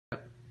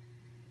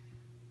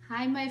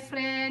Hi my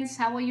friends,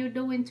 how are you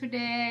doing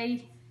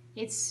today?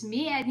 It's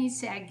me,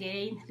 Anisa,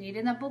 again,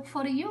 reading a book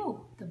for you.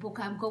 The book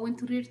I'm going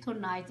to read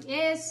tonight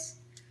is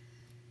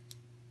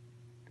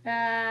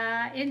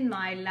In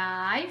My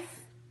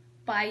Life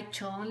by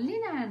John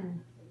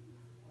Lennon.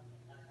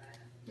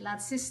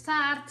 Let's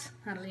start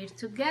and read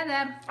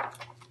together.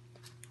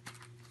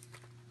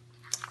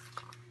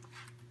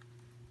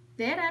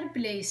 There are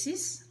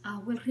places I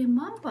will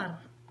remember.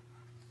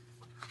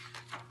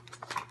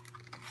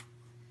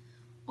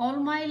 All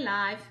my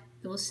life,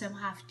 though some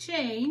have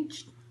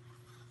changed,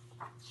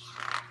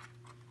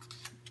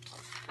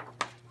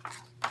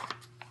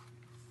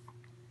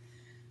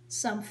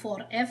 some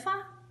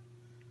forever,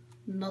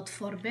 not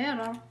for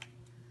better.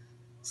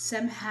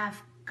 Some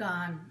have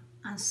gone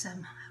and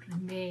some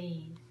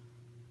remain.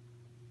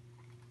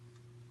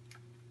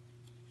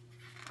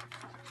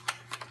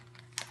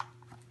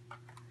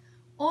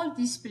 All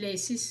these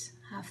places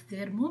have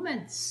their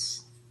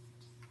moments.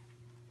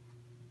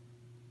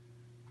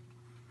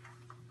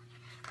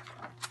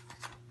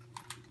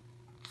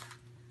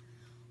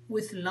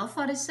 With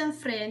lovers and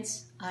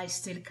friends, I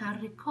still can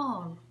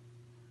recall.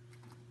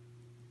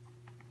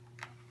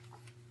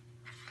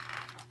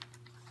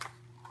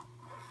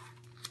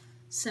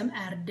 Some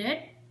are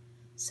dead,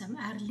 some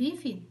are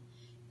living.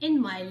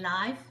 In my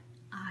life,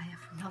 I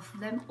have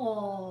loved them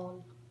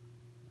all.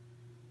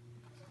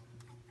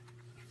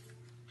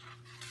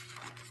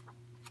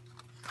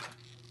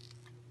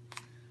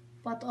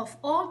 But of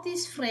all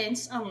these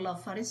friends and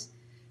lovers,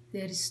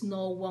 there is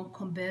no one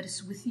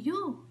compares with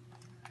you.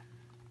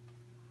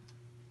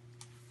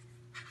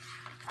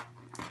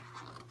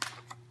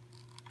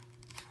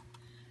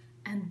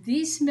 And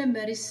these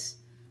memories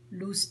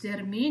lose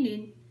their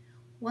meaning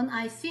when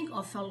I think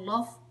of a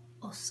love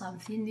or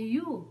something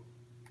new.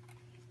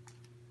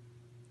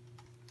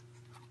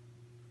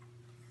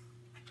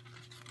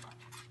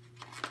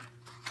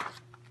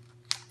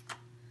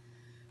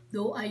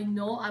 Though I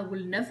know I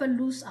will never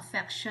lose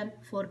affection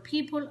for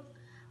people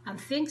and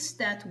things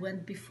that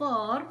went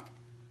before,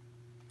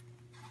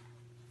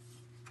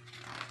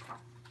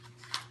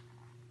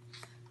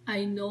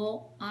 I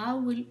know I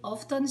will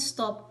often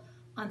stop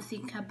and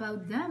think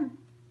about them.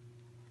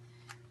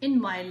 In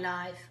my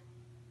life,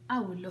 I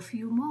will love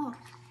you more.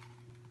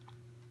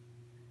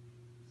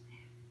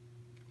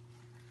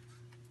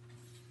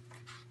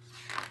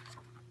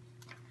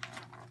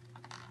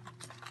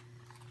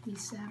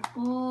 These are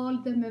all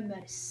the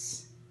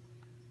memories.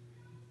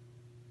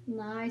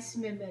 Nice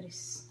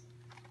memories.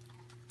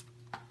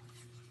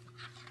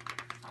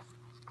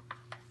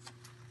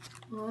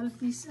 All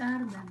these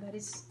are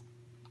memories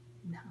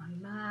in our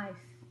life.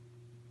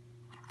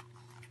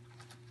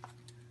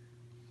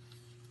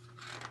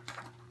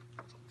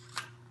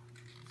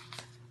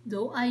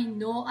 Though I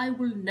know I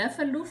will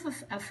never lose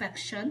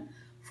affection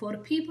for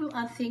people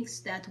and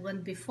things that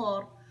went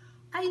before,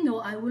 I know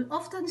I will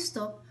often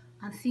stop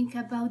and think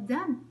about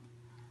them.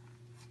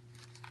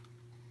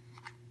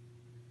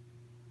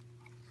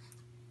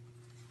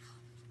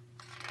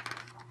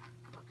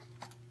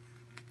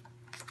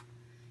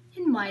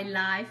 In my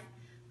life,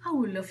 I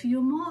will love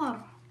you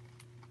more.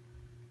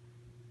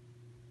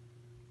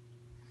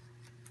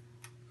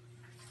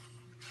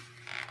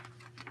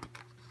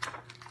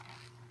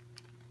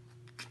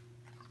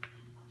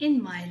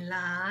 In my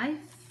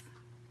life,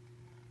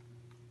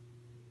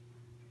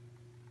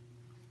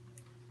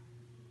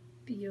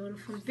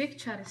 beautiful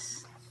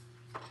pictures.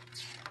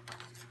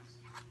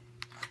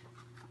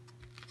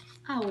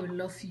 I will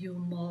love you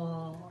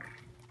more.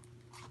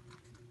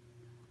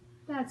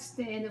 That's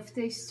the end of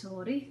the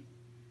story.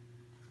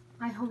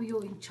 I hope you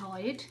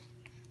enjoyed.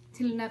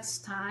 Till next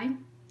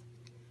time,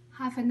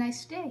 have a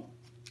nice day.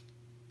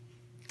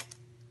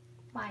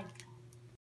 Bye.